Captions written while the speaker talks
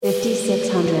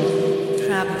5600.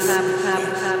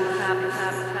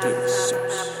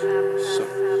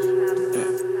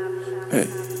 Hey,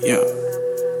 yo,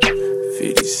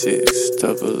 56,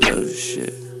 double love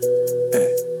shit.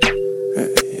 Hey,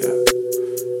 yo.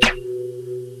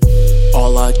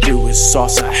 All I do is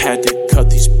sauce, I had to cut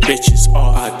these bitches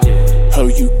off. I did. Ho,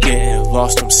 you getting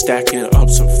lost, I'm stacking up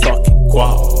some fucking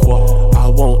guap. I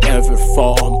won't ever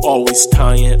fall, I'm always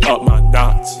tying up my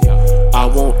knots. I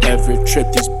won't ever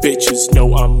trip, these bitches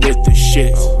know I'm with the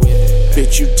shits.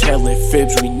 Bitch, you telling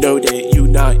fibs, we know that you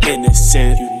not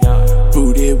innocent.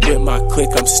 Booted with my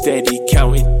clique, I'm steady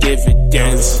counting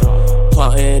dividends.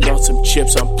 Plotting on some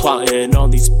chips, I'm plotting on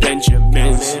these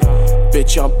Benjamins.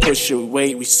 Bitch, I'm pushing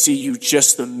weight, we see you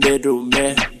just the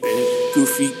middleman.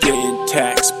 Goofy getting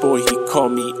taxed, boy, he call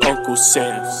me Uncle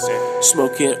Sam.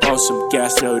 Smoking on some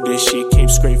gas, no, this shit came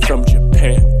straight from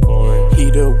Japan.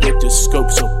 Heater with the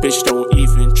scope, so bitch, don't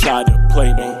even try to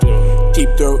play me. Deep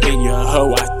throat in your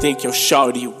hoe, I think your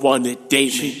shawty wanna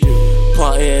date me.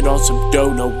 Plotting on some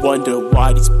dough, no wonder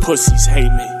why these pussies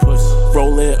hate me.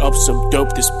 Rolling up some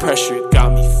dope, this pressure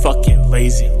got me fucking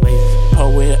lazy.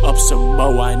 Pulling up some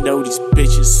mo, I know these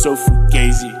bitches so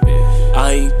fugazi.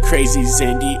 I ain't crazy,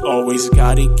 Zandy, always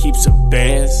gotta keep some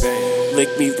bands.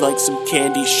 Lick me like some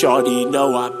candy, shawty,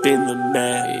 know I been the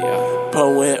man.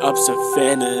 Pulling up some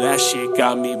Fanta, that shit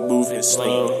got me moving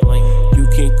slow. You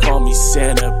can call me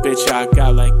Santa, bitch, I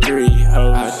got like 3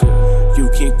 hoes. You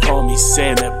can call me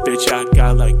Santa, bitch, I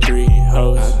got like 3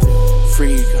 hoes.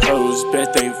 Freak hoes,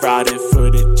 bet they riding for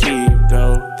the team,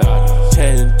 though.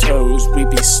 10 toes, we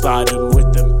be sliding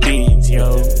with them beans,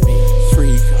 yo.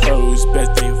 Freak hoes,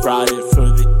 bet they riding for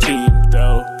the team,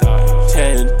 though.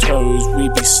 10 toes, we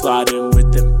be sliding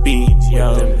with them beans,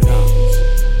 yo.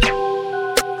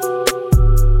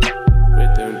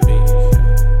 With them beans.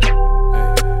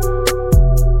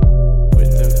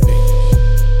 With them beans.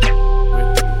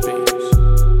 With them beans.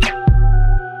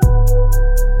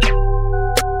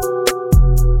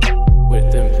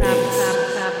 With them beans.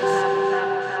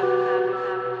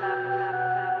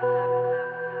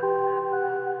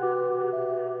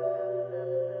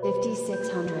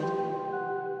 5600.